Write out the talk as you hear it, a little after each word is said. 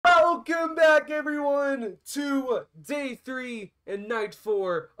Welcome back, everyone, to day 3 and night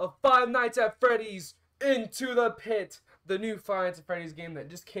 4 of Five Nights at Freddy's Into the Pit, the new Five Nights at Freddy's game that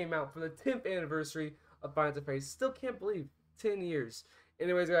just came out for the 10th anniversary of Five Nights at Freddy's. Still can't believe 10 years.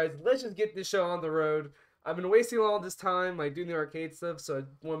 Anyways, guys, let's just get this show on the road. I've been wasting all this time doing the arcade stuff, so I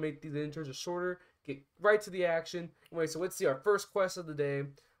want to make these intros just shorter, get right to the action. Anyway, so let's see our first quest of the day.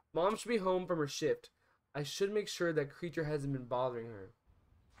 Mom should be home from her shift. I should make sure that creature hasn't been bothering her.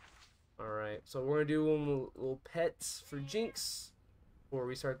 Alright, so we're going to do little pets for Jinx before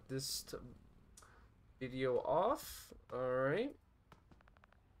we start this video off. Alright.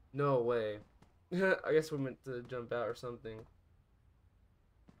 No way. I guess we meant to jump out or something. I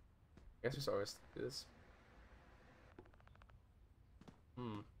guess we should always do this. I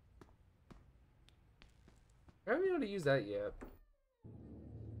haven't been able to use that yet.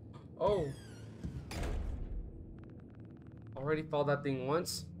 Oh. Already fought that thing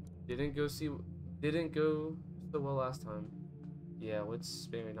once. Didn't go so well last time. Yeah, let's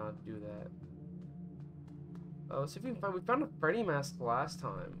maybe not do that. Let's see if we found a Freddy mask last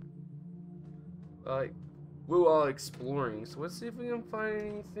time. We were all exploring, so let's see if we can find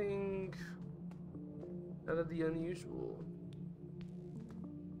anything out of the unusual.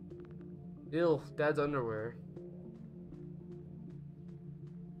 Ew, Dad's underwear.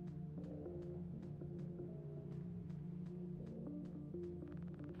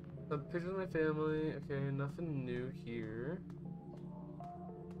 Some pictures of my family. Okay, nothing new here.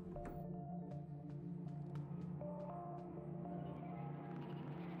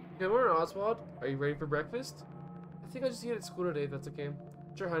 Good morning, Oswald. Are you ready for breakfast? I think I'll just eat at school today, if that's okay.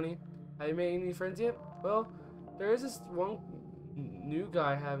 Sure, honey. Have you made any friends yet? Well, there is this one new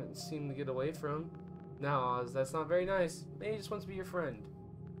guy I haven't seemed to get away from. Now, Oz, that's not very nice. Maybe he just wants to be your friend.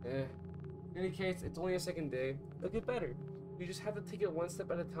 In any case, it's only a second day. It'll get better. You just have to take it one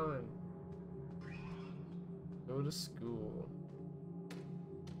step at a time. Go to school.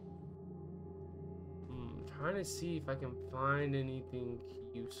 Trying to see if I can find anything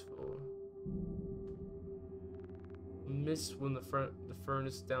useful. Miss when the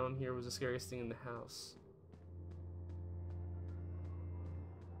furnace down here was the scariest thing in the house.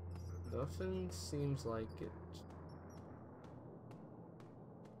 Nothing seems like it.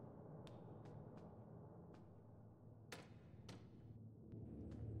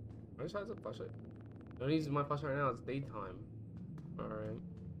 I just have a flashlight. I don't use my flashlight right now, it's daytime. Alright.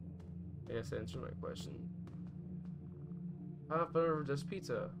 I guess that answered my question. Half over just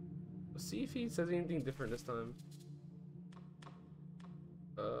pizza. Let's see if he says anything different this time.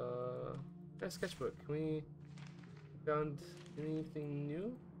 Sketchbook. Can we found anything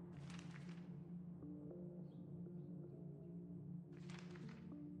new?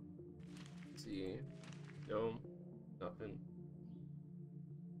 Let's see. No, nothing.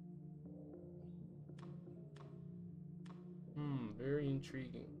 Very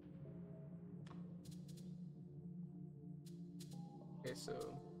intriguing. Okay,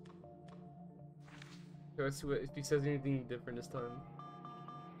 so let's see if he says anything different this time.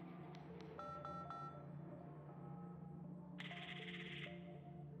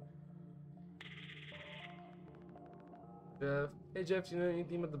 Jeff. Hey Jeff, do you know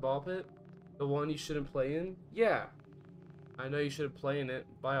anything about the ball pit? The one you shouldn't play in? Yeah. I know you shouldn't play in it.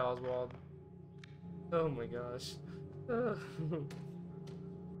 Bye, Oswald. Oh my gosh.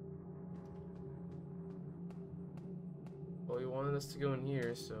 Well, he wanted us to go in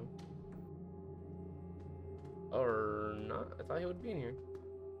here, so. Or not. I thought he would be in here.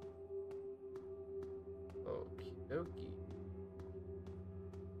 Okie dokie.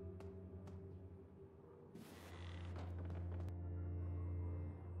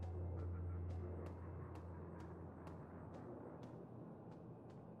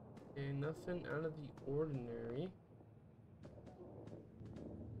 Okay, nothing out of the ordinary.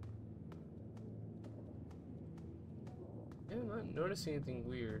 Yeah, I'm not noticing anything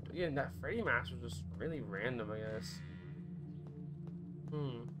weird. Again, that Freddy mask was just really random, I guess.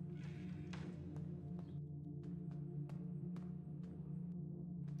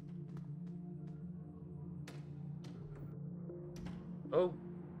 Oh,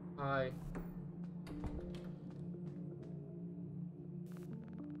 hi.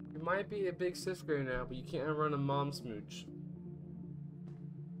 You might be a big sis grade now, but you can't run a mom smooch.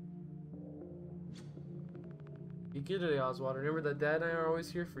 Be good today, Oswald. Remember that Dad and I are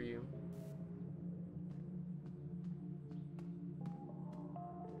always here for you.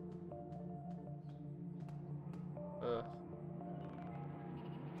 I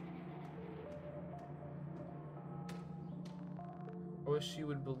wish you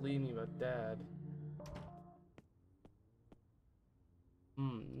would believe me about Dad.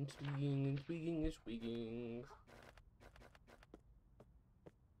 Intriguing.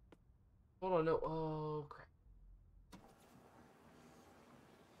 Hold on, no. Oh, crap. I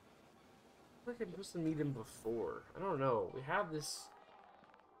feel like I'm supposed to meet him before. I don't know. We have this.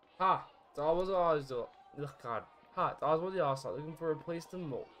 Ha! It's always Oswald. Ugh, God. Ha! It's Oswald the Oswald looking for a place to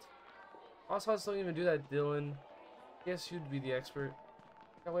molt. Oswald don't even do that, Dylan. Guess you'd be the expert.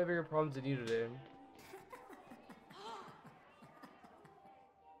 Got way bigger problems than you today.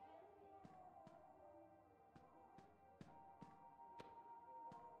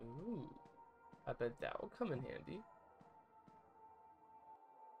 Ooh. I bet that will come in handy.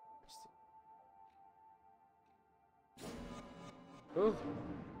 Ooh.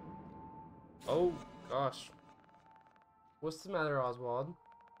 Oh, gosh. What's the matter, Oswald?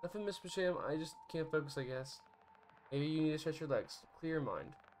 Nothing, Miss Macham. I just can't focus, I guess. Maybe you need to stretch your legs. Clear your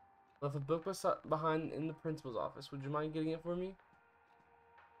mind. Left a book behind in the principal's office. Would you mind getting it for me?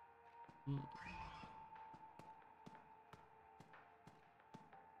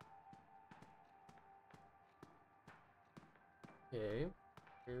 Okay.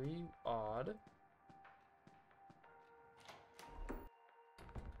 Very odd.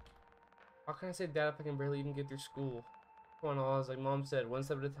 How can I say that if I can barely even get through school? Come on, Oz. Like Mom said, one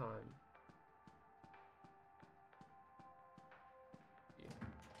step at a time.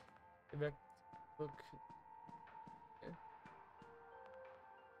 Get back to the book. Yeah.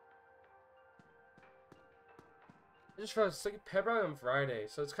 I just realized it's like pep rally on Friday,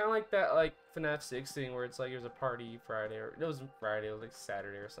 so it's kind of like that like FNAF 6 thing where it's like there's a party Friday, or it wasn't Friday, it was like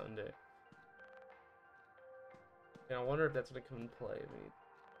Saturday or Sunday. And I wonder if that's gonna come and play. I mean,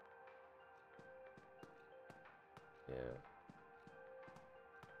 yeah.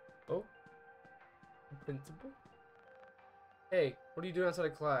 Oh, principal. Hey, what are you doing outside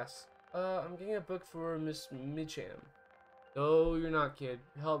of class? I'm getting a book for Miss Mitcham. No, you're not, kid.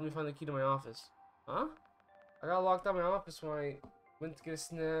 Help me find the key to my office. Huh? I got locked out of my office when I went to get a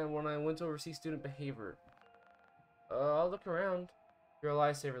snack when I went to oversee student behavior. I'll look around. You're a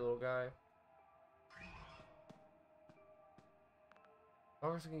lifesaver, little guy.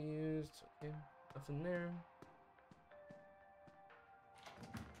 Lockers I get used. Okay, nothing there.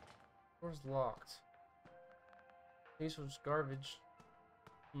 Door's locked. Case was garbage.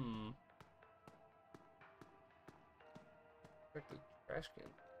 Check the trash can.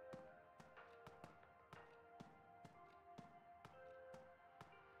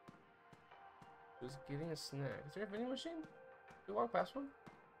 Was getting a snack. Is there a vending machine? Did we walk past one?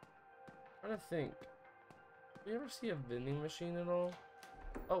 I'm trying to think. Do you ever see a vending machine at all?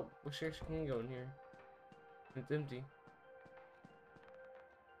 Oh, we actually can go in here. It's empty.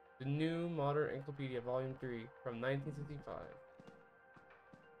 The New Modern Encyclopedia, Volume 3, from 1965.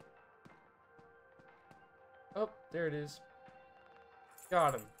 Oh, there it is.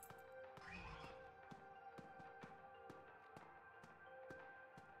 Got him.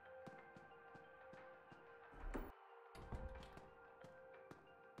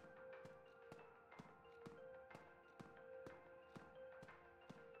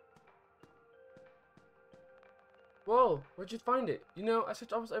 Whoa, where'd you find it? You know, I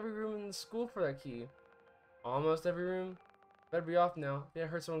searched almost every room in the school for that key. Almost every room? Better be off now. I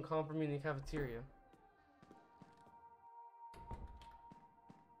heard someone calling for me in the cafeteria.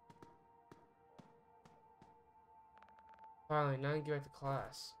 Finally, now I can get back to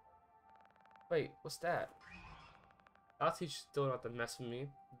class. Wait, what's that? I'll teach still not to mess with me.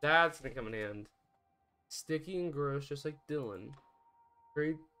 That's gonna come in hand. Sticky and gross, just like Dylan.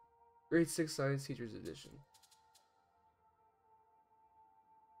 Grade 6 Science Teachers Edition.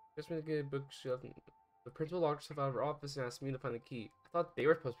 Just made a good bookshelf. The principal locked herself out of her office and asked me to find the key. I thought they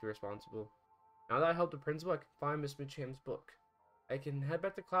were supposed to be responsible. Now that I helped the principal, I can find Miss Mitcham's book. I can head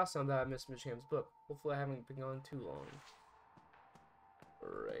back to class now that I have Miss Mitcham's book. Hopefully I haven't been gone too long.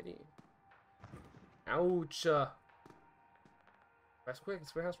 Alrighty. Ouch! That's quick,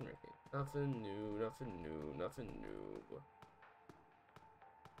 it's my house from here. Nothing new, nothing new, nothing new.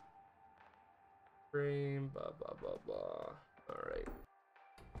 Frame, blah blah blah blah. Alright.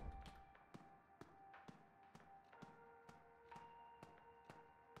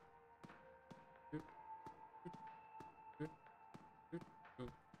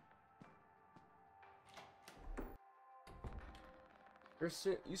 You're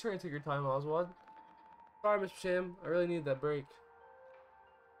starting to take your time, Oswald. Sorry, Mr. Sham. I really need that break.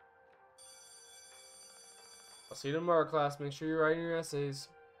 I'll see you tomorrow, class. Make sure you're writing your essays.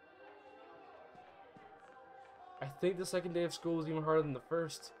 I think the second day of school was even harder than the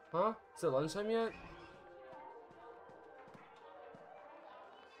first. Huh? Is it lunchtime yet?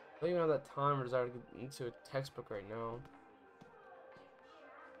 I don't even have that time or desire to get into a textbook right now.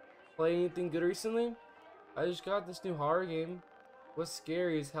 Play anything good recently? I just got this new horror game. What's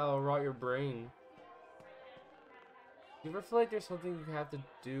scary is how it'll rot your brain. You ever feel like there's something you have to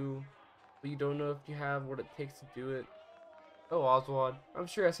do, but you don't know if you have what it takes to do it? Oh, Oswald. I'm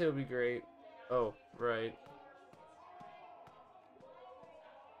sure I said it would be great. Oh, right.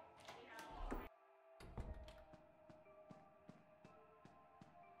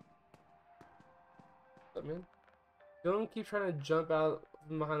 What, man? Don't keep trying to jump out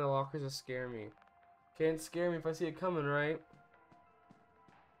from behind the lockers to scare me. Can't scare me if I see it coming, right?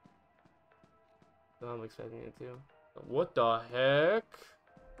 No, I'm expecting it to. What the heck?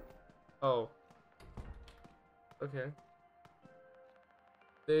 Oh. Okay.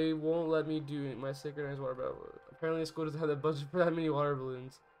 They won't let me do my synchronized water balloon. Apparently the school doesn't have the budget for that many water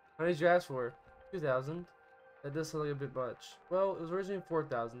balloons. How many did you ask for? 2,000. That does sound like a bit much. Well, it was originally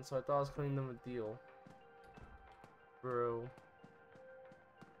 4,000, so I thought I was cutting them a deal. Bro.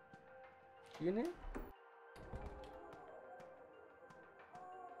 You in here?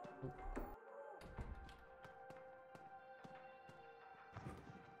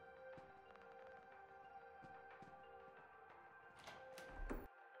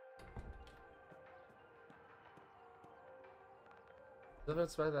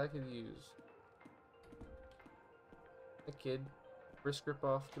 That's that I could use. A kid. Wrist grip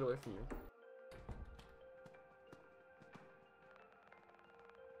off. Get away from me.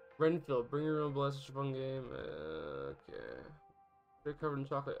 Renfield, bring your own blood. Such a fun game. Okay. They're covered in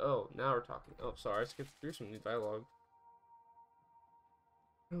chocolate. Oh, now we're talking. Oh, sorry. I skipped through some of the dialogue.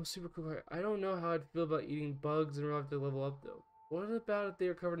 Oh, super cool. I don't know how I'd feel about eating bugs and have to level up, though. What about if they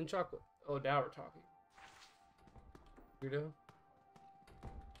were covered in chocolate? Oh, now we're talking. Weirdo.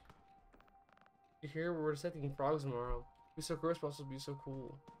 You hear we're dissecting frogs tomorrow. It'd be so gross, but also be so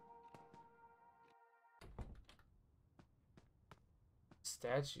cool.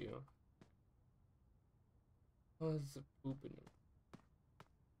 Statue. Oh, it's a poop in it.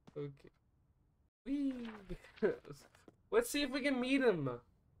 Okay. Whee! Let's see if we can meet him.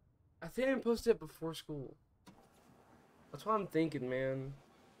 I think I posted it before school. That's what I'm thinking, man.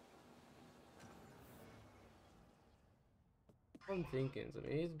 What I'm thinking is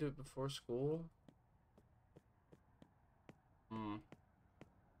I need to do it before school. I'm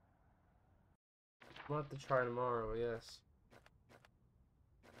gonna have to try tomorrow, yes.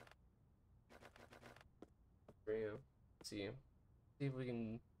 For you. See if we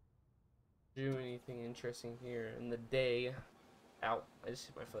can do anything interesting here in the day. Ow, I just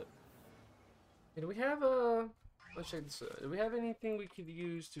hit my foot. Hey, do we have a... Let's check this out. Do we have anything we could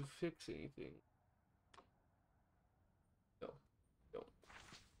use to fix anything? No. No.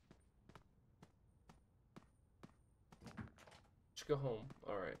 Just go home.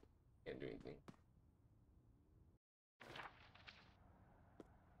 Alright. Can't do anything.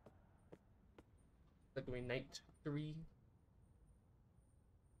 Like we night 3.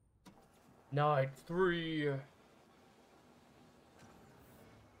 Night 3.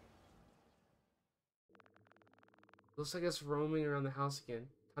 Looks like it's roaming around the house again.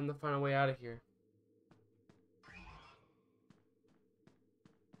 Time to find a way out of here.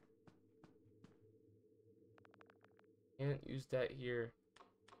 Can't use that here.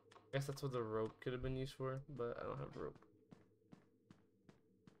 I guess that's what the rope could have been used for, but I don't have rope.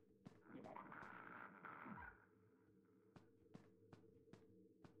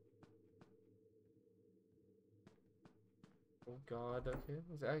 Oh god, okay.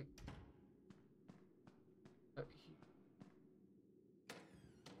 Was that...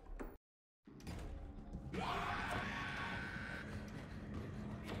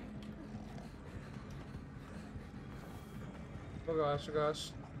 Oh gosh, oh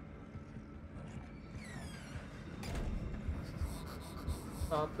gosh.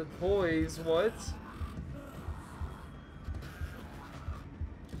 Stop the toys, what?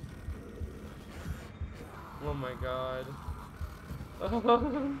 Oh my god.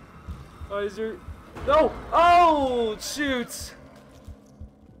 Oh, is there... No! Oh, shoot!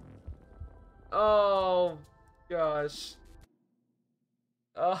 Oh, gosh.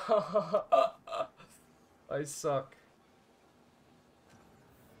 Oh, I suck.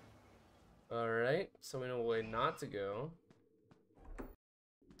 Alright, so we know a way not to go.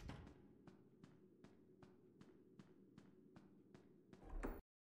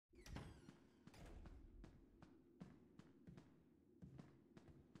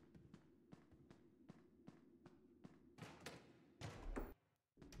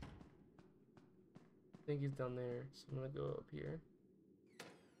 I think he's down there, so I'm gonna go up here.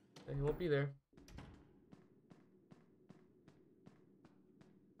 And he won't be there.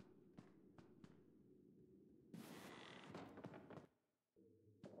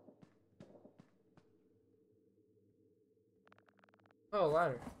 Oh,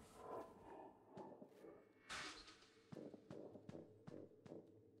 ladder.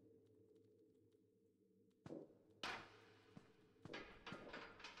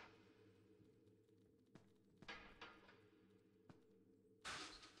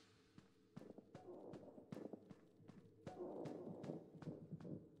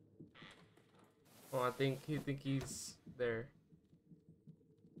 Oh, I think he's there.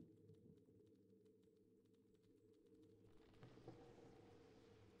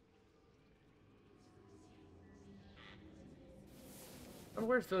 I'm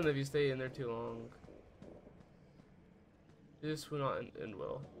weird feeling if you stay in there too long. This will not end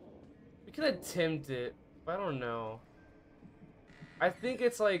well. We could attempt it, but I don't know. I think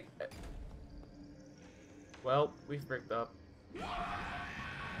it's like... Well, we fricked up.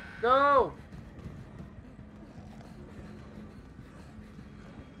 No!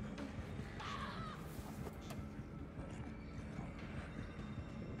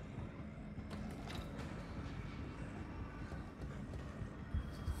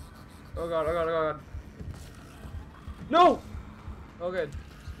 Oh god, oh god, oh god. No! Oh good.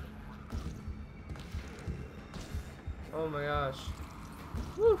 Oh my gosh.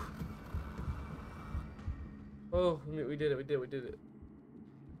 Woo! Oh, we did it, we did it.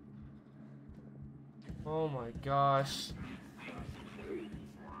 Oh my gosh.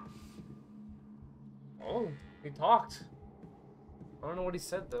 Oh, he talked. I don't know what he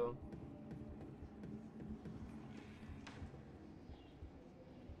said though.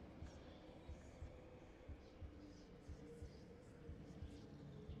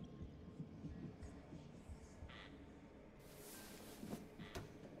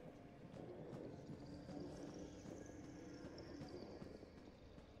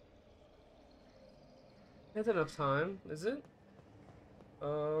 That's enough time, is it?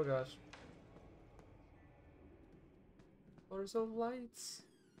 Oh gosh. Oh, there's no lights.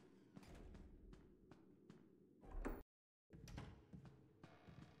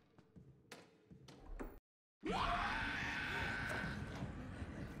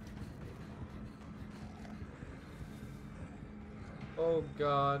 Oh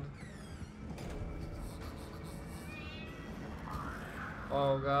god.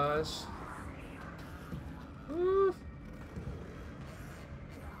 Oh gosh. Woo.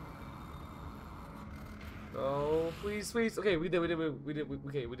 Oh, please, please. Okay, we did. Okay, we did.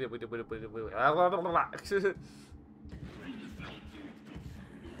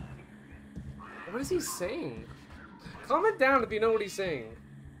 What is he saying? Comment down if you know what he's saying.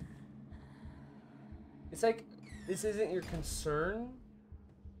 It's like, this isn't your concern?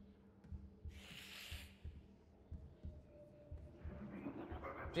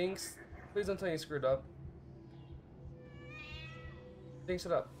 Jinx, please don't tell me you screwed up. Jinx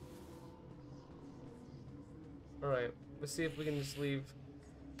it up. Alright, let's see if we can just leave.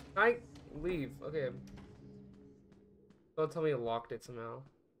 Leave, okay. Don't tell me you locked it somehow.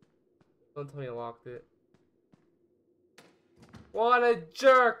 Don't tell me you locked it. What a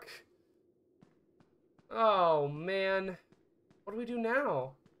jerk! Oh, man. What do we do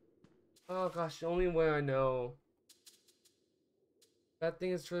now? Oh, gosh, the only way I know. That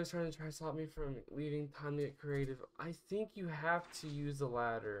thing is really trying to stop me from leaving time to get creative. I think you have to use the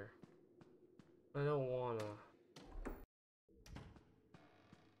ladder. I don't wanna.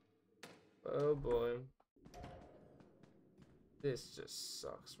 Oh boy. This just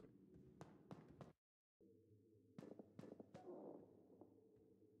sucks.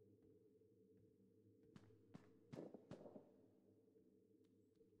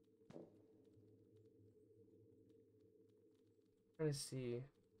 Trying to see.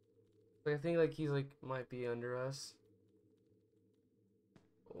 Like, I think like he's like might be under us.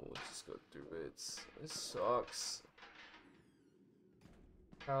 Oh, let's just go through it. This sucks.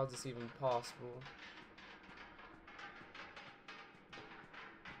 How is this even possible?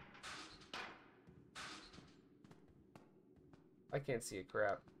 I can't see a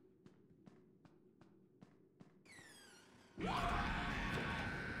crap.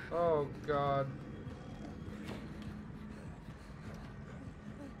 Oh god.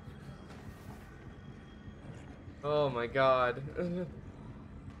 Oh my god.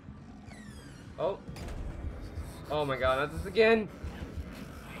 Oh. Oh my god, not this again.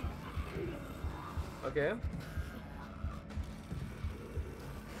 Okay.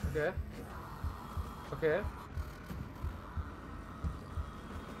 Okay. Okay.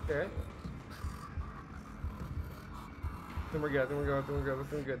 Okay. Then we're good. Then we're good. Then we're good. We're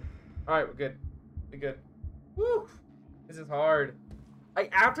doing good. All right, we're good. We're good. Woo! This is hard.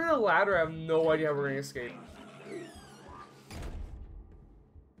 Like after the ladder, I have no idea how we're gonna escape.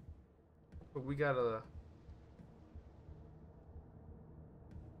 But we gotta.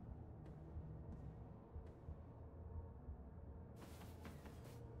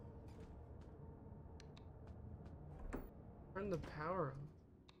 Turn the power on.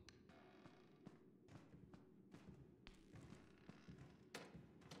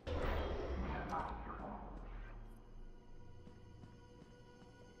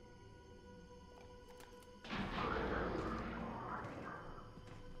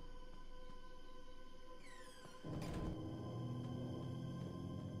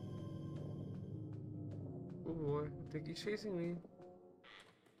 Oh boy, I think he's chasing me.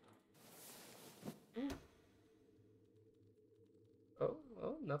 Ooh.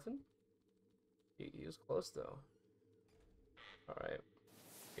 Oh, nothing. He was close though. Alright.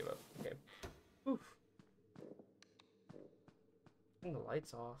 Give up. Okay. Oof. Turn the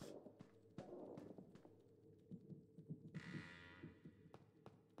lights off.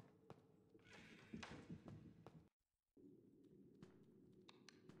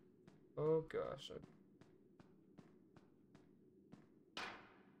 Oh gosh.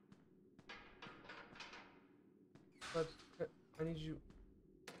 But I need you.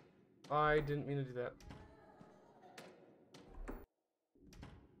 I didn't mean to do that.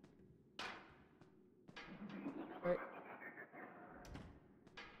 Right.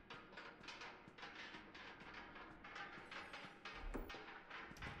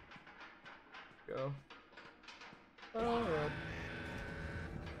 Go. Oh yeah.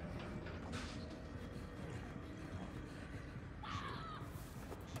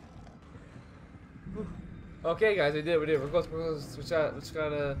 Okay, guys, we did. We're close. We're close. We just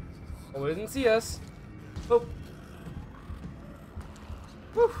gotta. Oh, he didn't see us. Oh.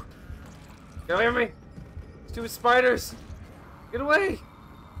 Whew. Get away from me! Stupid spiders! Get away!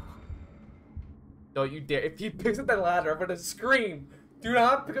 Don't you dare! If he picks up that ladder, I'm gonna scream. Do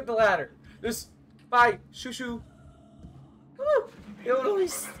not pick up the ladder. Just bye. Shoo shoo. Woo! Yo, no,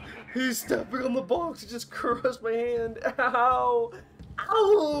 he's stepping on the box. He just crushed my hand. Ow!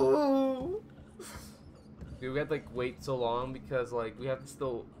 Ow! Dude, we had to like wait so long because like we have to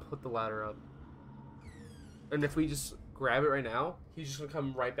still put the ladder up. And if we just grab it right now, he's just gonna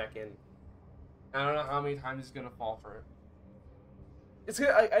come right back in. I don't know how many times he's gonna fall for it. It's good.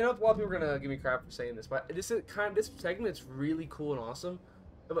 I know a lot of people are gonna give me crap for saying this, but this segment's really cool and awesome.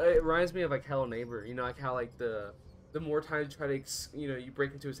 It reminds me of like Hello Neighbor. You know, like how like the more times you try to you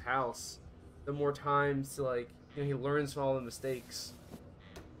break into his house, the more times to like he learns from all the mistakes.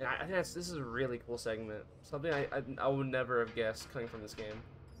 And I think this is a really cool segment. Something I would never have guessed coming from this game.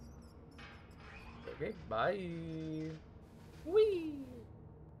 Okay, bye. Whee!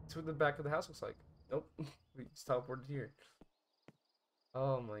 That's what the back of the house looks like. Nope, we just teleported here.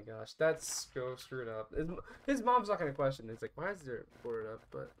 Oh my gosh, that's so screwed up. His mom's not gonna question. It's like, why is there boarded up?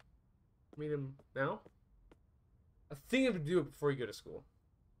 But meet him now. I think you have to do it before you go to school.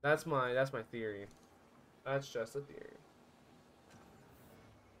 That's my theory. That's just a theory.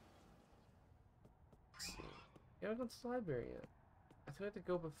 Let's see. You haven't gone to the library yet. I think I have to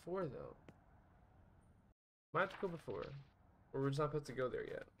go before though. Might have to go before, or we're just not supposed to go there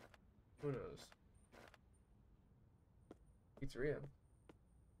yet. Who knows? Pizzeria.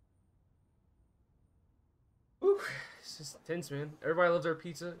 Whew, it's just tense, man. Everybody loves our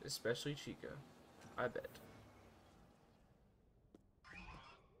pizza, especially Chica. I bet.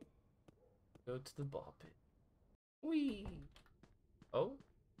 Go to the ball pit. Whee! Oh?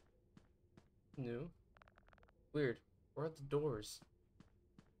 New. Weird. Where are the doors?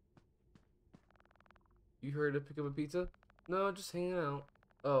 You heard to pick up a pizza? No, just hanging out.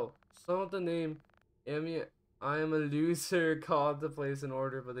 Oh, someone with the name I am a loser called to place an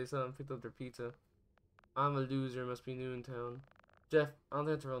order, but they still haven't picked up their pizza. I'm a loser, must be new in town. Jeff, I don't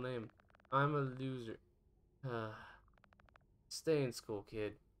think that's a real name. I'm a loser. Stay in school,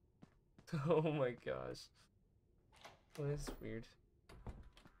 kid. Oh my gosh. Oh, that's weird.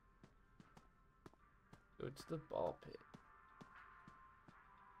 Go to the ball pit.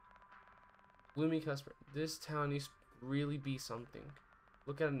 Gloomy customer. This town needs to really be something.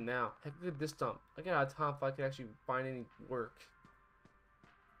 Look at it now. Heck, look at this dump. I got out of time if I could actually find any work.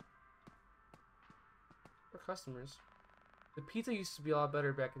 For customers. The pizza used to be a lot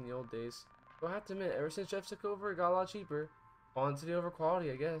better back in the old days. But I have to admit, ever since Jeff took over, it got a lot cheaper. Quantity over quality,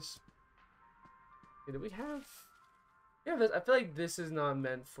 I guess. Okay, do we have... Yeah, I feel like this is not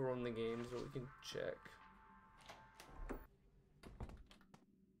meant for one of the games, but we can check.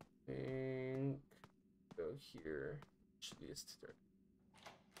 And go here. Should be a start.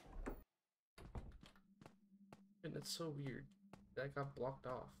 And that's so weird. That got blocked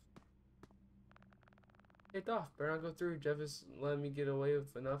off. Kicked off. Better not go through. Jeff is letting me get away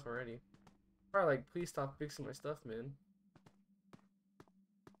with enough already. Probably like, please stop fixing my stuff, man.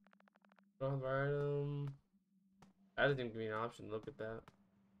 Don't have an item. That doesn't even give me an option. Look at that.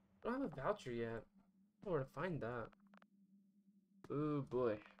 I don't have a voucher yet. I don't know where to find that. Oh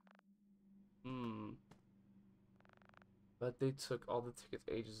boy. Hmm. But they took all the tickets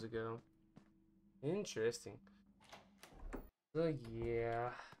ages ago. Interesting. So yeah.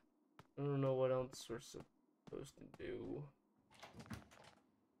 I don't know what else we're supposed to do.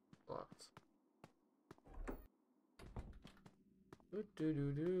 Blocked. I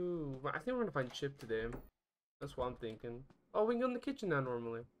think we're gonna find Chip today. That's what I'm thinking. Oh, we can go in the kitchen now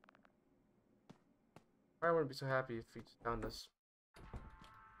normally. I wouldn't be so happy if he found us.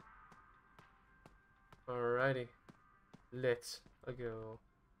 Alrighty. Let's go.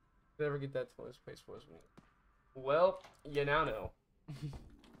 Never get that to this place was me. Well, you now know.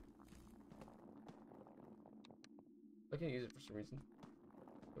 I can't use it for some reason.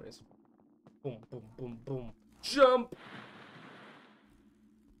 Anyways. Boom, boom, boom, boom. Jump!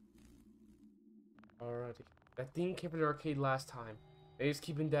 Alrighty. That thing came from the arcade last time. Maybe it's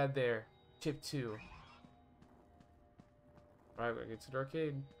keeping Dad there. Chip 2. Alright, we're gonna get to the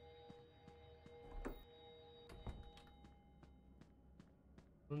arcade.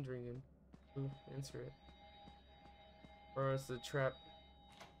 I'm drinking. Ooh, answer it. Or it's the trap.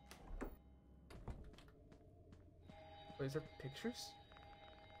 Wait, is there pictures?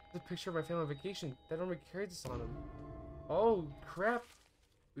 There's a picture of my family on vacation. That normally carries this on him. Oh, crap.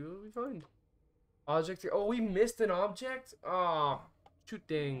 We will be fine. Object here. Oh, we missed an object? Oh, shoot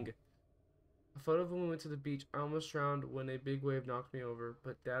dang. A photo of when we went to the beach. I almost drowned when a big wave knocked me over,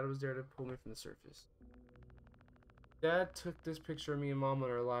 but Dad was there to pull me from the surface. Dad took this picture of me and Mom on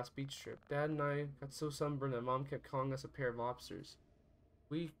our last beach trip. Dad and I got so sunburned that Mom kept calling us a pair of lobsters.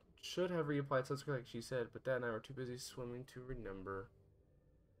 We should have reapplied sunscreen like she said, but Dad and I were too busy swimming to remember.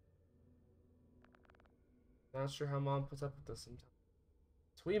 Not sure how Mom puts up with us sometimes.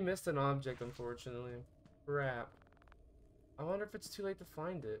 So we missed an object, unfortunately. Crap. I wonder if it's too late to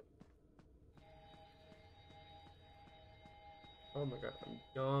find it. Oh my god, I'm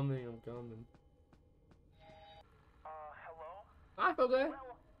gumming. Hello? Hi, Foga.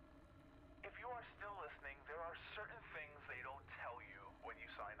 Well, if you are still listening, there are certain things they don't tell you when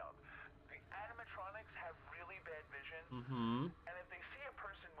you sign up. The animatronics have really bad vision, and if they see a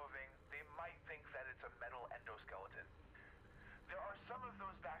person moving, they might think that it's a metal endoskeleton. There are some of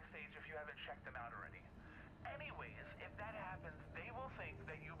those backstage if you haven't checked them out already. Anyways, if that happens, they will think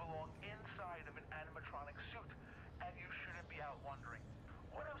that you belong inside of an animatronic suit, and you shouldn't be out wandering.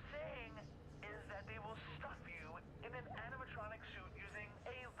 What I'm saying is that they will stuff you in an animatronic suit using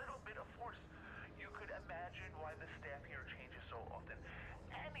a little bit of force. You could imagine why the staff here changes so often.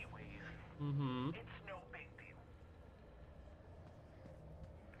 Anyways, it's no big deal.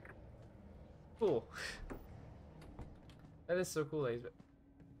 Cool. That is so cool. Okay.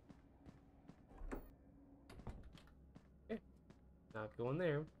 Not going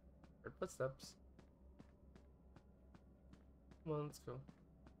there. Heard footsteps. Come on, let's go.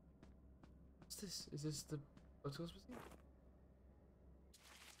 What's this? Is this the... What's supposed to be?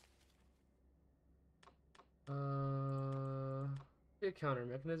 A counter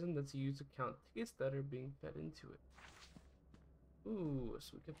mechanism that's used to count tickets that are being fed into it. Ooh,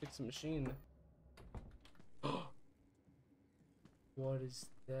 so we can fix the machine. What is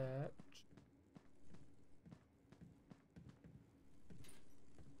that?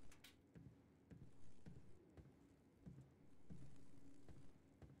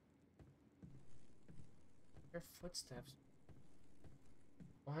 Their footsteps.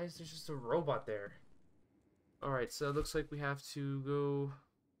 Why is there just a robot there? Alright, so it looks like we have to go...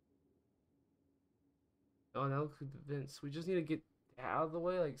 Oh, now look at the vents. We just need to get out of the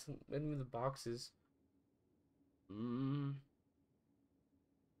way, like any of the boxes.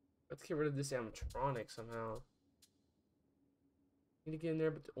 Let's get rid of this animatronic somehow. Need to get in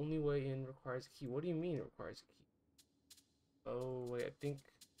there, but the only way in requires a key. What do you mean it requires a key? Oh, wait, I think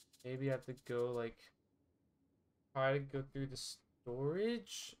maybe I have to go, like, try to go through the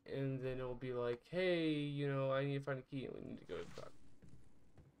storage, and then it'll be like, hey, you know, I need to find a key, and we need to go to the dock.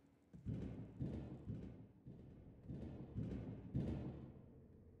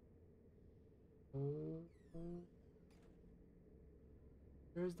 Oh,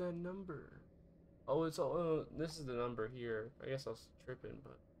 there's that number. Oh, it's all. Oh, this is the number here. I guess I was tripping,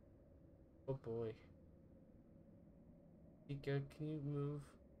 but oh boy. Ika, can you move?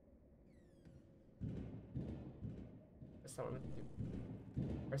 That's not what I meant to do.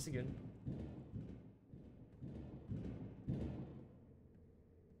 Press again.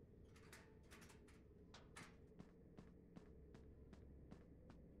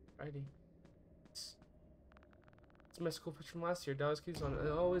 Righty. It's my school picture from last year. Dallas keeps on.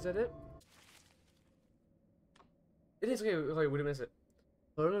 Oh, is that it? It is. Okay, wait a minute.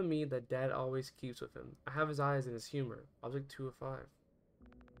 Photo of me that dad always keeps with him. I have his eyes and his humor. Object 2 of 5.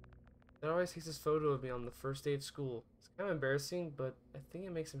 Dad always takes his photo of me on the first day of school. It's kind of embarrassing, but I think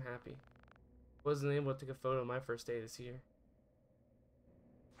it makes him happy. Wasn't able to take a photo of my first day this year.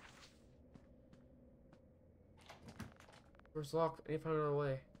 Door's locked. I need to find another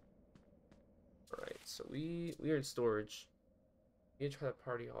way. Alright, so we're in storage. We need to try the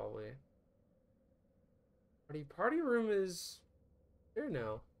party hallway. Party room is here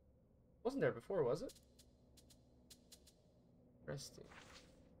now. Wasn't there before, was it? Interesting.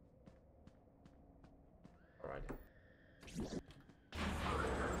 Alright.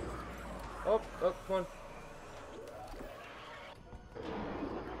 Oh, come on.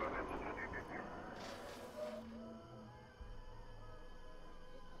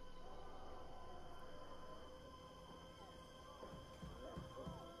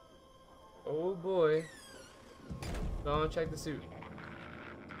 Oh boy. Go and check the suit.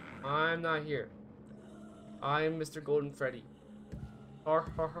 I'm not here. I'm Mr. Golden Freddy. Har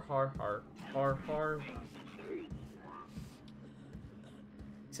har har har har har har.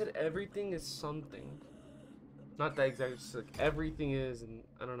 He said everything is something. Not that exactly, just like everything is, and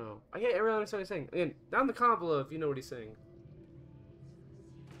I don't know. I can't really understand what he's saying. Again, down in the comment below if you know what he's saying.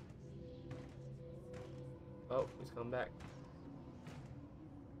 Oh, he's coming back.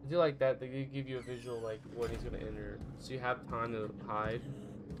 I do like that. They give you a visual like when he's gonna enter, so you have time to hide.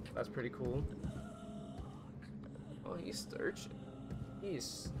 That's pretty cool. Oh, he's searching.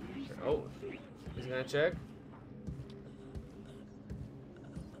 Oh, he's gonna check.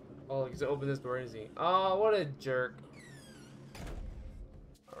 Oh, he's gonna open this door, isn't he? Oh, what a jerk.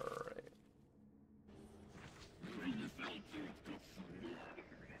 Alright.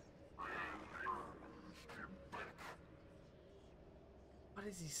 What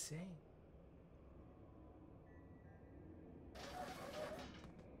is he saying?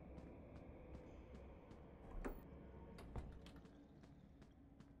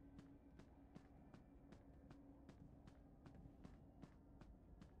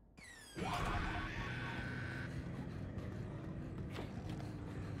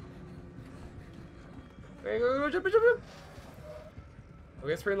 Hey, go, jump. Okay,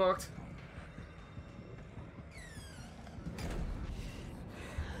 it's pretty locked.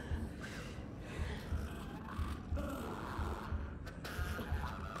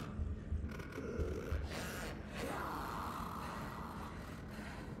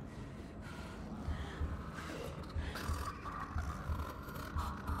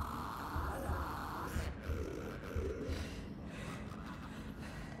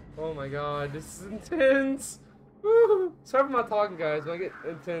 Oh my god, this is intense. Woo! Sorry for not talking, guys. When I get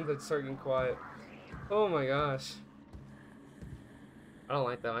intense, I start getting quiet. Oh my gosh. I don't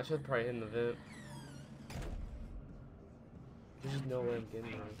like that. I should probably hit in the vent. There's just no way I'm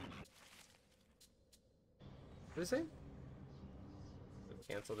getting there. What did it say?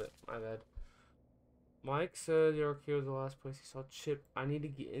 I canceled it. My bad. Mike said the arcade was the last place he saw Chip. I need to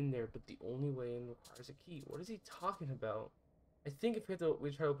get in there, but the only way in requires a key. What is he talking about? I think if we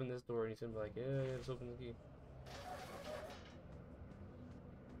try to open this door, and he's gonna be like, yeah, just open the key.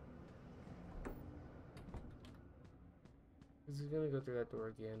 He's gonna go through that door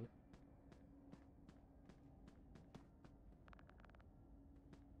again.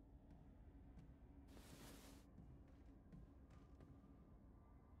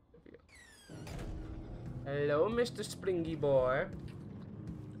 There we go. Hello, Mr. Springy Boy.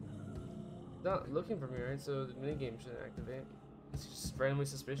 He's not looking for me, right? So the minigame shouldn't activate. It's just randomly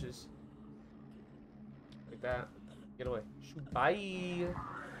suspicious. Like that. Get away. Bye.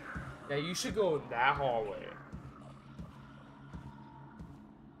 Yeah, you should go in that hallway.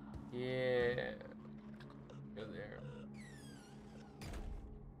 Yeah. Go there.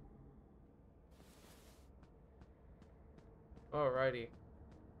 Alrighty.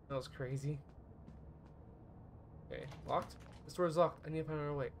 That was crazy. Okay, locked? This door is locked. I need to find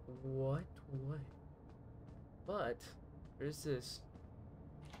another way. What? But there's this.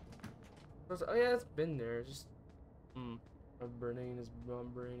 Oh yeah, it's been there. Just my brain is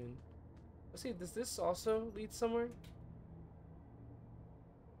braining. Let's see. Does this also lead somewhere?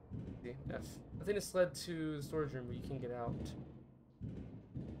 See, F. I think this led to the storage room where you can get out.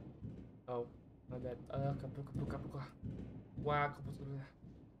 Oh, my bad. Wow.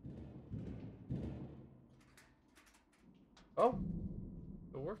 Oh,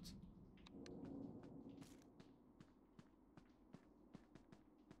 it worked.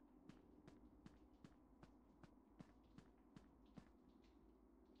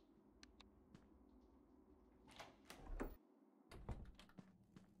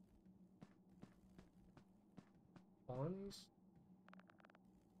 Bonnie's?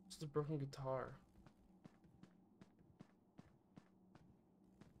 is a broken guitar.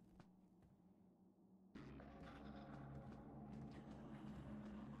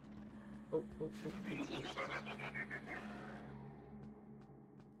 Oh, oh, oh, oh.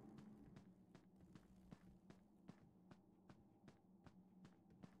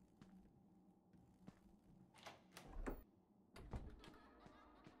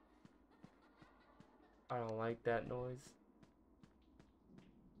 I don't like that noise.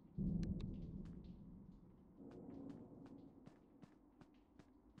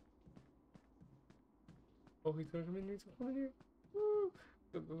 Oh, he's gonna come in here. He's gonna come in here. Woo!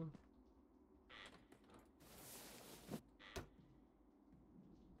 Go, go.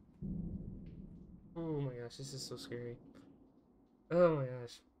 Oh my gosh, this is so scary. Oh my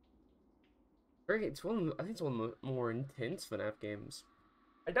gosh. Very, it's one. I think it's one of the more intense FNAF games.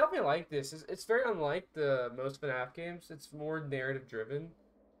 I definitely like this. It's very unlike the most FNAF games. It's more narrative driven.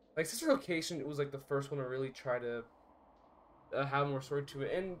 Like Sister Location, it was like the first one to really try to have more story to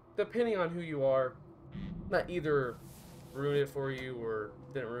it, and depending on who you are, that either ruined it for you or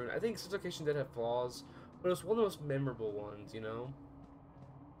didn't ruin it. I think Sister Location did have flaws, but it was one of the most memorable ones. You know,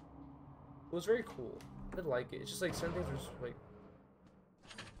 it was very cool. I did like it. It's just like certain things were just like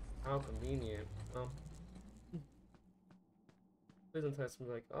how convenient. Please don't test me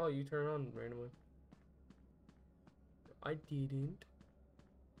like, oh, you turn on randomly. I didn't.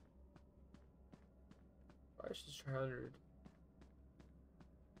 I should try 100.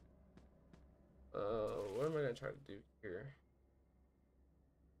 What am I gonna try to do here?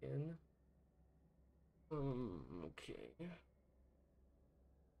 Again. Okay.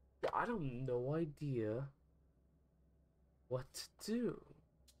 Yeah, I have no idea what to do.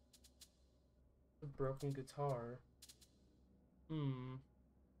 A broken guitar.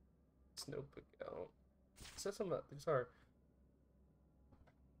 This notebook out. It says something about the guitar.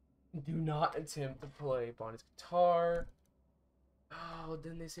 Do not attempt to play Bonnie's guitar. Oh,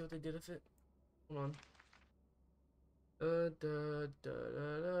 didn't they say what they did with it? Hold on. Da da da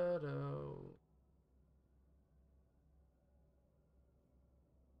da da.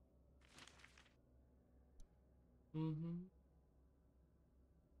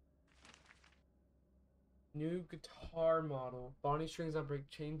 New guitar model. Bonnie strings on break.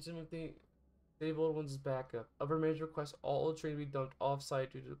 Change them if they save old ones as backup. Other major requests all old strings be dumped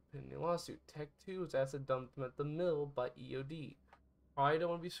off-site due to pending lawsuit. Tech 2 is asked to dump them at the mill by EOD. I don't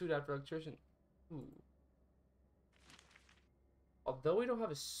want to be sued after electrician. Ooh. Although we don't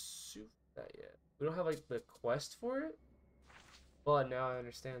have a suit for that yet. We don't have like the quest for it. But now I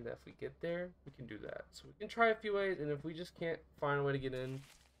understand that if we get there, we can do that. So we can try a few ways, and if we just can't find a way to get in,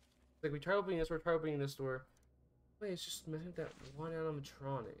 like we try opening this, we're try opening this door. Wait, it's just messing with that one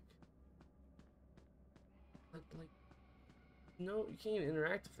animatronic. Like, no, you can't even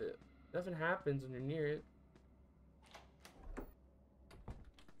interact with it. Nothing happens when you're near it.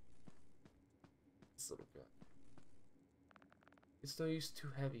 This little guy. It's no use, too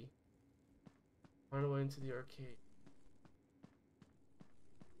heavy. Find a way into the arcade.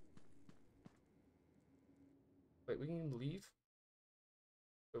 Wait, we can leave?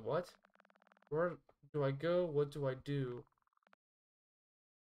 Wait, what? Where do I go? What do I do?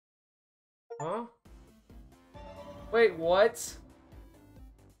 Huh? Wait, what?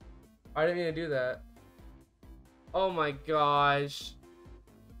 I didn't mean to do that. Oh my gosh.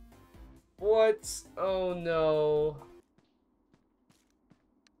 What? Oh no.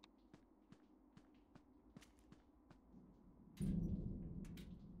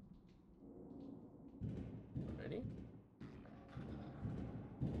 Ready?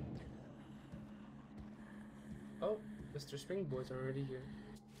 Oh, Mr. Springboard's already here.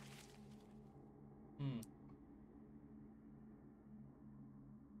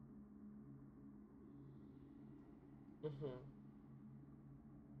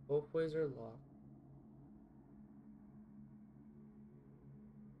 Both ways are locked.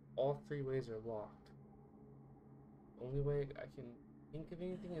 All three ways are locked. The only way I can think of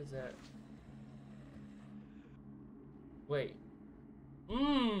anything is that... Wait.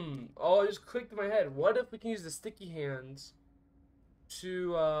 Oh, it just clicked in my head. What if we can use the sticky hands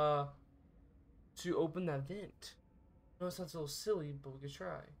to open that vent? I know it sounds a little silly, but we could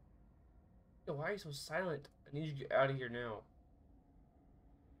try. Yo, why are you so silent? I need you to get out of here now.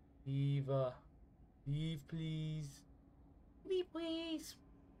 Leave, leave, please. Leave, please.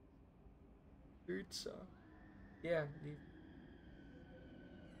 Hurts. Yeah, leave.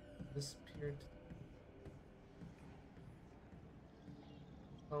 Disappeared.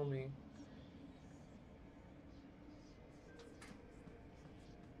 Tell me.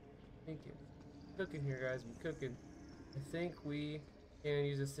 Thinking. Cooking here, guys. I'm cooking. I think we And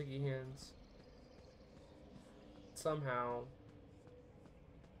use the sticky hands. Somehow.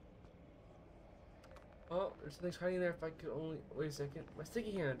 Oh, there's something hiding there. If I could only wait a second. My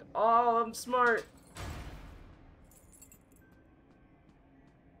sticky hand. Oh, I'm smart.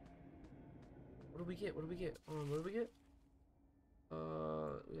 What do we get? What do we get? What do we get?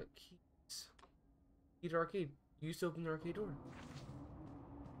 We got keys. Key to arcade. Use to open the arcade door.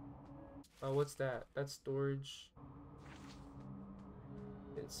 Oh, what's that? That's storage.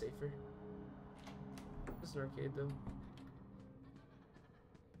 It's safer. It's an arcade though.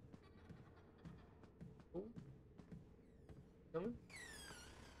 Oh. Coming.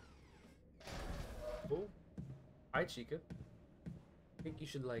 Oh. Hi, Chica. I think you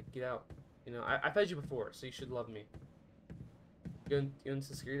should, like, get out. You know, I fed you before, so you should love me. You in the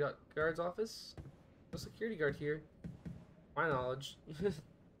security guard's office? No security guard here. My knowledge.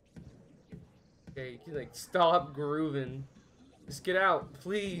 Okay, you can, like, stop grooving. Just get out,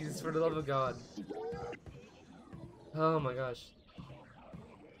 please, for the love of God. Oh my gosh.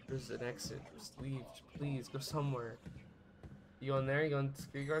 There's an exit. Just leave. Please, go somewhere. You going there? You going to the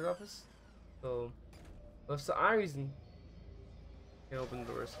security guard's office? So, left side. I reason. Can't open the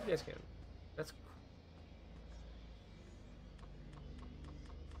doors. You guys can. That's cool.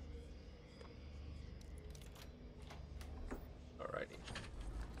 Alrighty.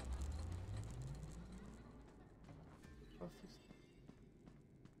 I'll fix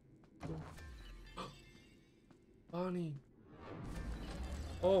it. Bonnie.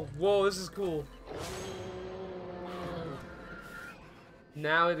 Oh, whoa, this is cool.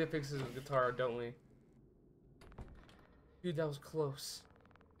 Now it fixes the guitar, don't we? Dude, that was close.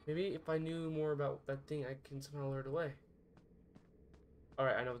 Maybe if I knew more about that thing, I can somehow lure it away.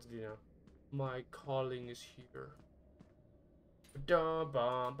 Alright, I know what to do now. My calling is here.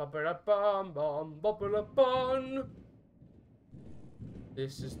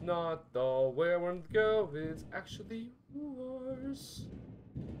 This is not the way I want to go, it's actually yours.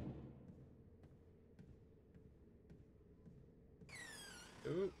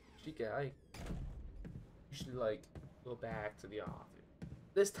 Ooh, Chica, you should, like, go back to the office.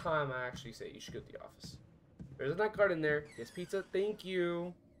 This time, I actually say you should go to the office. There's a night guard in there. Yes, pizza. Thank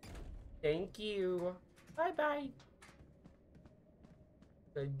you. Thank you. Bye-bye.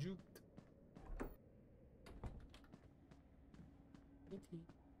 I juked.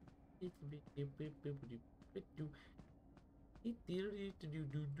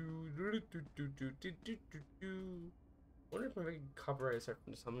 Wonder if I can copyright aside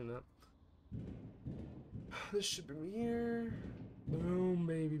from something that. This should be here. Boom,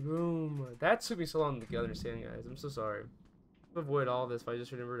 baby, boom. That took me so long to understand, guys. I'm so sorry. Avoid all this if I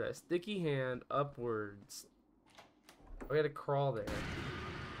just remember that sticky hand upwards. I gotta crawl there.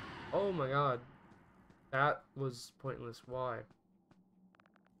 Oh my god. That was pointless. Why?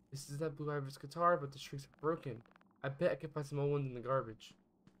 This is that Blue Ivor's guitar, but the strings are broken. I bet I can find some old ones in the garbage.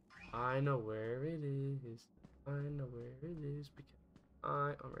 I know where it is. I know where it is because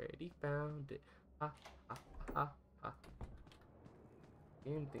I already found it. Ha ha ha ha.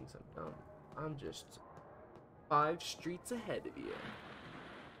 Game thinks I'm dumb. I'm just 5 streets ahead of you.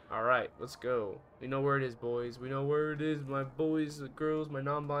 Alright, let's go. We know where it is, boys. We know where it is, my boys, the girls, my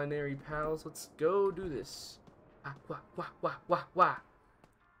non-binary pals. Let's go do this. Ah, wah, wah, wah, wah, wah.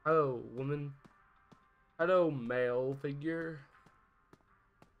 Hello, woman. Hello, male figure.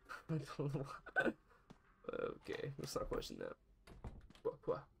 Okay, let's not question that. Wah,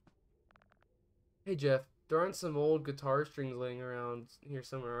 wah. Hey, Jeff. There aren't some old guitar strings laying around here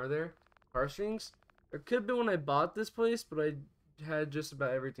somewhere, are there? Guitar strings? There could have been when I bought this place, but I had just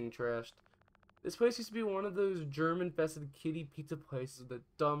about everything trashed. This place used to be one of those germ-infested kitty pizza places with a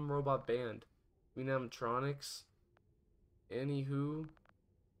dumb robot band. I mean, animatronics. Anywho.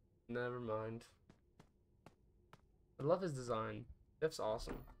 Never mind. I love his design. Jeff's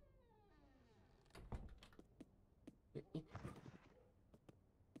awesome.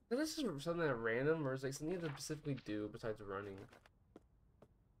 This is something at random, or is like something you have to specifically do besides running?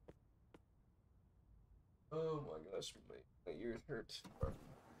 Oh my gosh, my ears hurt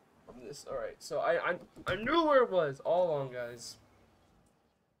from this. All right, so I knew where it was all along, guys.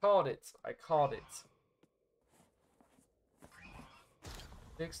 Called it. I called it.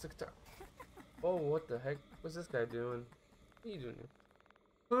 Fix the guitar. Oh, what the heck? What's this guy doing? What are you doing here?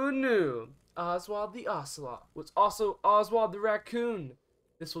 Who knew? Oswald the Ocelot was also Oswald the Raccoon.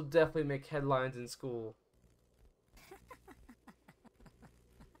 This will definitely make headlines in school.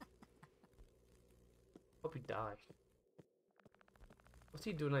 Hope he died. What's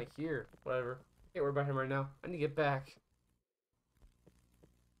he doing out here? Whatever. Can't worry about him right now. I need to get back.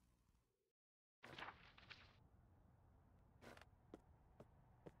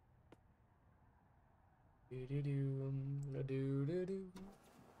 Do do do do do do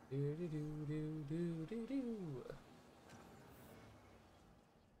do do do do do do.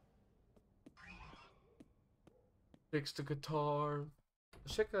 Fix the guitar.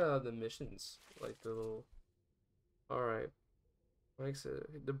 Let's check the missions, like the little. All right, like I said,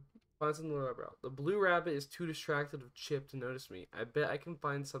 find something about the blue rabbit is too distracted of Chip to notice me. I bet I can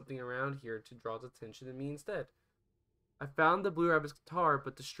find something around here to draw his attention to me instead. I found the blue rabbit's guitar,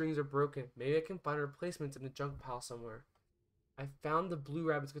 but the strings are broken. Maybe I can find replacements in the junk pile somewhere. I found the blue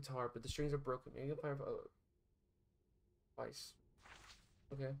rabbit's guitar, but the strings are broken. Maybe I can find twice.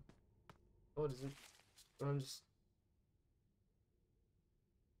 Okay. Oh, it isn't. I'm just.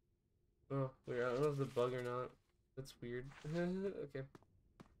 Oh, weird. I don't know if it's a bug or not. That's weird. Okay.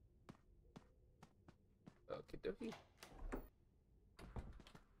 Okay, dokie.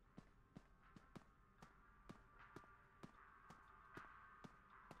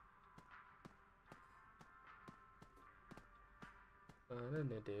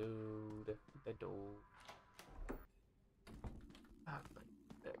 Dude. The dude. Ah, my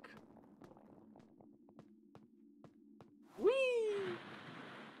neck. Whee!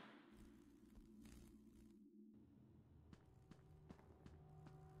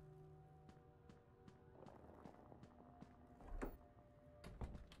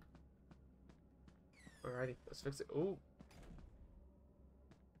 Alrighty, let's fix it. Oh,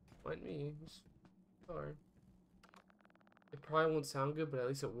 mind me. Sorry. It probably won't sound good, but at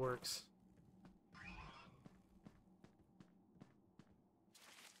least it works.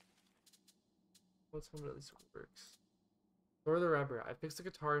 What's home, but at least it works. Throw the rabbit. I fixed the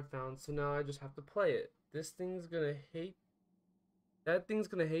guitar I found, so now I just have to play it. This thing's gonna hate. That thing's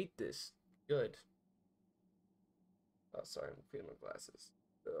gonna hate this. Good. Oh, sorry, I'm cleaning my glasses.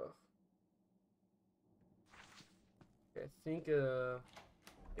 Ugh. Okay, I think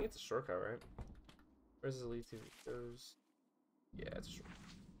it's a shortcut, right? Where does it lead to? It goes. Yeah, it's a shortcut.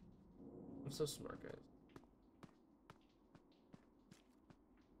 I'm so smart, guys.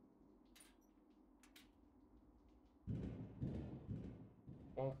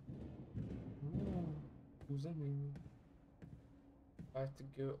 Oh. Ooh, who's in here? I have to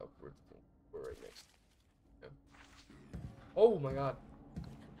go upwards. We're right next. Yeah. Oh my god.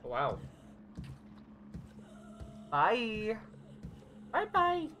 Oh, wow. Bye. Bye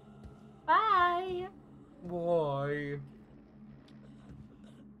bye. Bye. Why?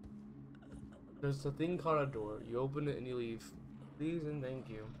 There's a thing called a door. You open it and you leave. Please and thank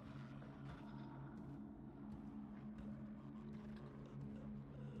you.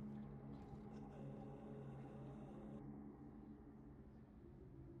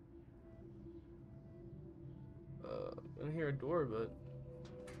 I don't hear a door, but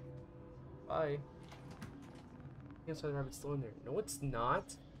bye. Inside the rabbit's still in there. No, it's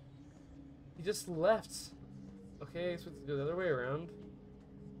not. He just left. Okay, so to go the other way around.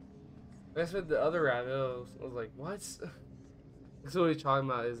 That's what the other rabbit. I was like, what? That's what he's talking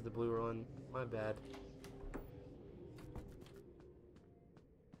about is the blue one. My bad.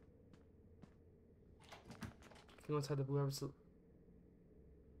 Go inside the blue rabbit's.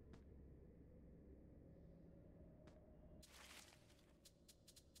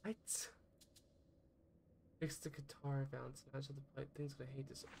 What? Fix the guitar I found. Smash the plate. Thing's gonna hate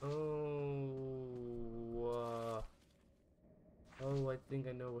this. Oh, I think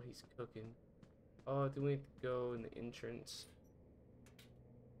I know what he's cooking. Oh, do we have to go in the entrance?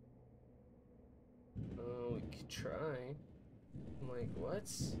 Oh, we could try. I'm like, what?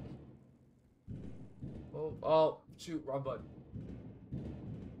 Oh, shoot, wrong button.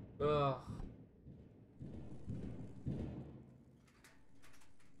 Ugh.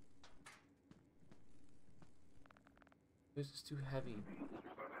 This is too heavy.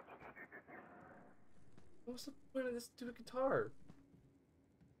 What's the point of this stupid guitar?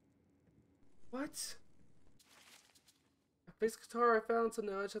 What? I fixed the guitar I found, so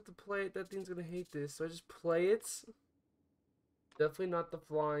now I just have to play it. That thing's gonna hate this, so I just play it. Definitely not the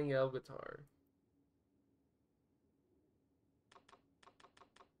flying L guitar.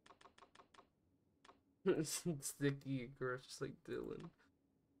 Sticky and gross, just like Dylan.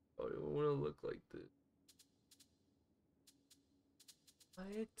 Oh, I don't want to look like this.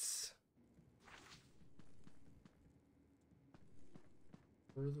 What?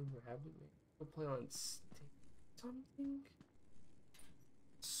 Where's the rabbit? Go play on something?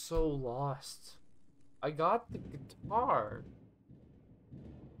 So lost. I got the guitar.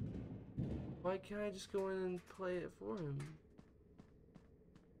 Why can't I just go in and play it for him?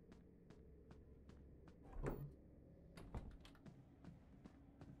 Oh.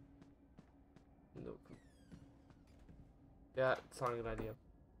 Nope. Yeah, it's not a good idea.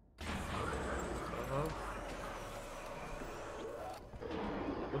 Uh-huh.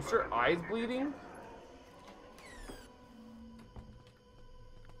 Was her eyes bleeding?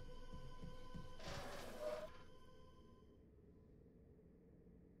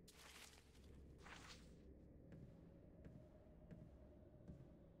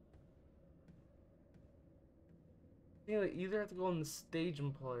 Yeah, I either have to go on the stage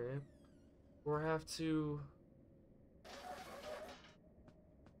and play it, or have to...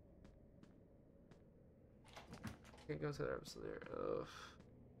 Can't go to that episode there. Ugh.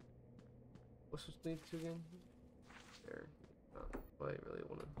 What's this need to again? There. Not what I really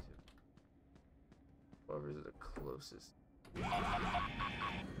wanted to. Whoever's the closest.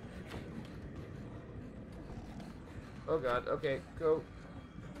 Oh god, okay, go.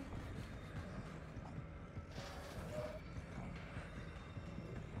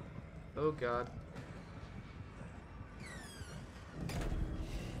 Oh god.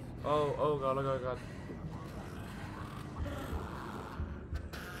 Oh god, oh god, oh god.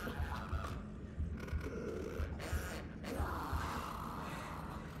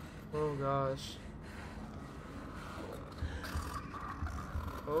 Oh gosh.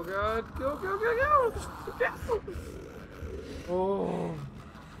 Oh god, go, go, go, go! Go! Oh.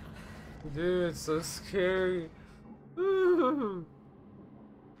 Dude, it's so scary.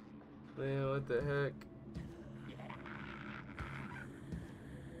 Man, what the heck?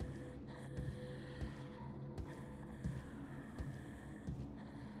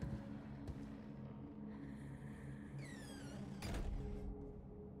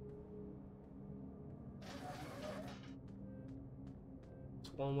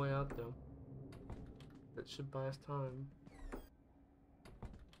 It's one way out though. That should buy us time.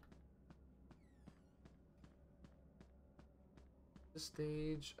 The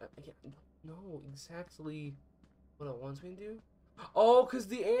stage. I can't know exactly what it wants me to do. Oh, cause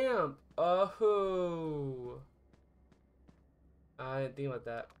the amp. Oh. I didn't think about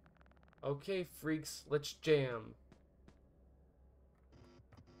that. Okay, freaks, let's jam.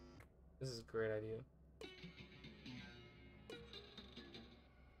 This is a great idea.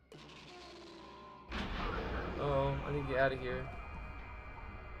 Oh, I need to get out of here.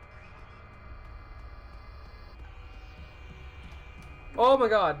 Oh my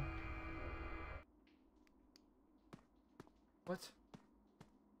god. What?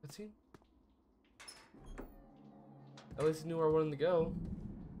 What's he? At least he knew where I wanted to go.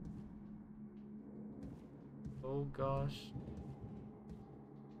 Oh gosh.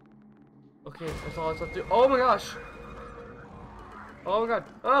 Okay, that's all I have to do. Oh my gosh! Oh my god.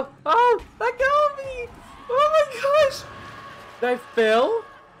 Oh! Oh! Let go of me! Oh my gosh! Did I fail?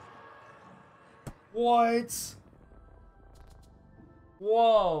 What?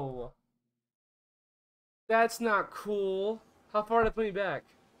 Whoa. That's not cool. How far did it put me back?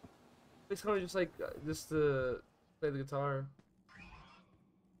 It's kind of just like, just to play the guitar.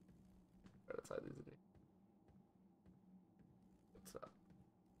 Right outside these. What's up?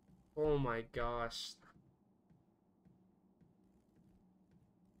 Oh my gosh.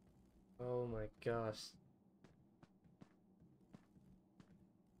 Oh my gosh.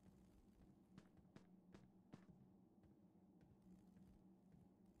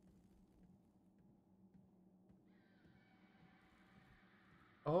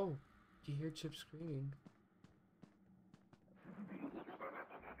 Oh, you hear Chip screaming.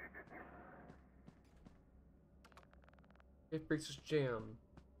 It breaks his jam.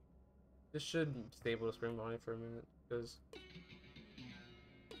 This should stay able to spring on it for a minute, because...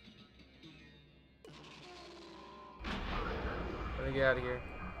 Let me get out of here.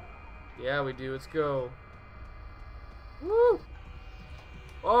 Yeah, we do. Let's go. Woo!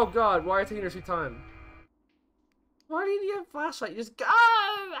 Oh god, why are you taking your sweet time? Why do you need a flashlight? You just go!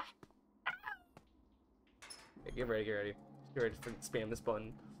 Okay, get ready, get ready. Get ready to spam this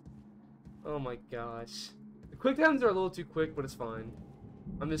button. Oh my gosh. The quick times are a little too quick, but it's fine.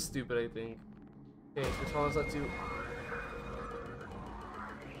 I'm just stupid, I think. Okay, this one is up to...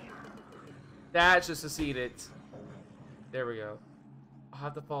 That's just to seed it. There we go. I'll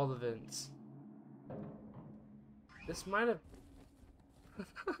have to follow the vents. This might have...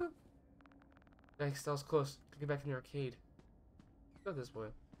 Yikes, that was close. Get back in the arcade. Let's go this way.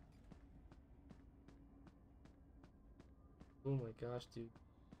 Oh my gosh, dude.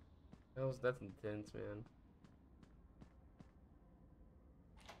 That's intense, man.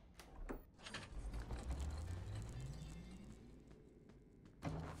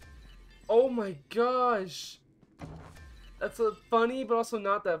 Oh my gosh! That's funny, but also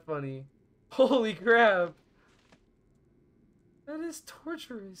not that funny. Holy crap! That is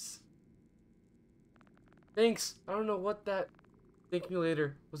torturous. Thanks. I don't know what that... Thank me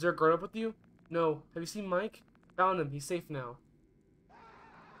later. Was there a grown-up with you? No. Have you seen Mike? Found him. He's safe now.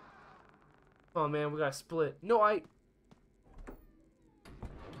 Come on, man, we gotta split. No,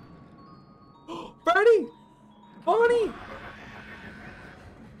 Freddy! Bonnie!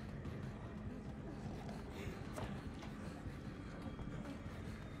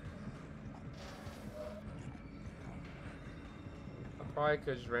 I probably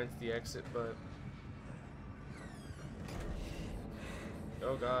could just rent the exit, but...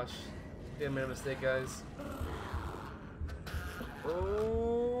 Oh gosh. I made a mistake, guys.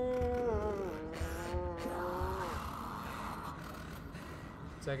 Oh.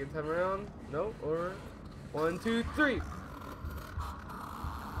 Second time around. No, or 1, 2, 3.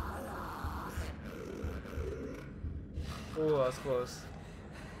 Oh, that was close.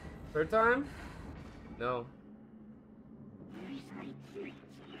 Third time? No.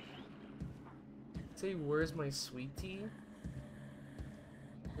 Say, where's my sweetie?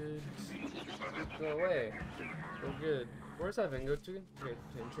 Good. Go away. Oh, good. Where's that thing go to? Okay,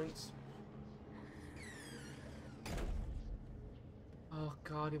 entrance. Oh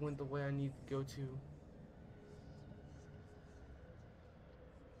god, it went the way I need to go to.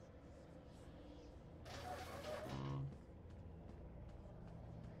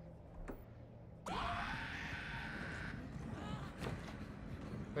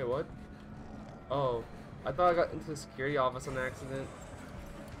 Wait, what? Oh, I thought I got into the security office on accident.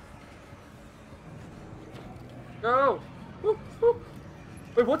 No! Woo, woo.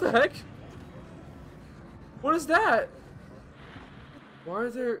 Wait, what the heck? What is that? Why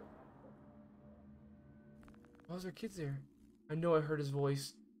is there kids there? I know I heard his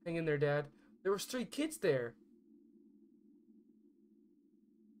voice. Hang in there, Dad. There was 3 kids there.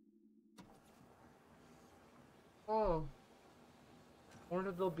 Oh. I wonder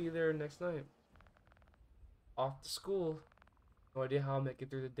if they'll be there next night. Off to school. No idea how I'll make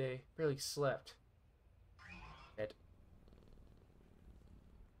it through the day. Barely slept. Dead.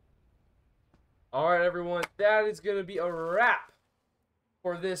 Alright, everyone. That is going to be a wrap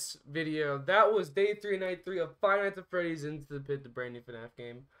for this video. That was day 3, night 3 of Five Nights at Freddy's Into the Pit, the brand new FNAF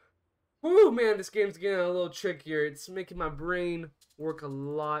game. Woo, man, this game's getting a little trickier. It's making my brain work a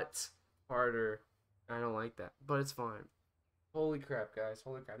lot harder. I don't like that, but it's fine. Holy crap, guys.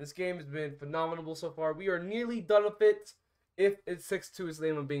 Holy crap. This game has been phenomenal so far. We are nearly done with it. If it sticks to its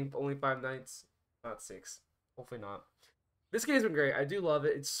name of being only 5 nights. Not 6. Hopefully not. This game's been great. I do love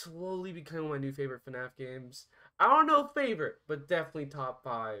it. It's slowly becoming my new favorite FNAF games. I don't know favorite, but definitely top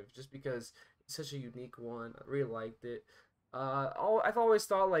 5. Just because it's such a unique one. I really liked it. I've always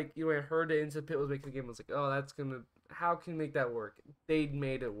thought, like, you know, when I heard that Into the Pit was making the game, I was like, oh, that's gonna... How can you make that work? They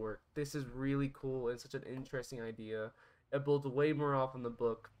made it work. This is really cool and such an interesting idea. It builds way more off in the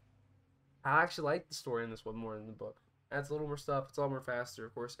book. I actually like the story in this one more than the book. Adds a little more stuff. It's all more faster,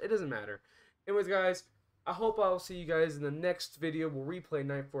 of course. It doesn't matter. Anyways, guys, I hope I'll see you guys in the next video. We'll replay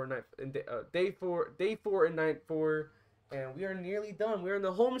day 4 and night 4, and we are nearly done. We're in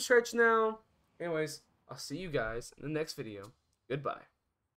the home stretch now. Anyways, I'll see you guys in the next video. Goodbye.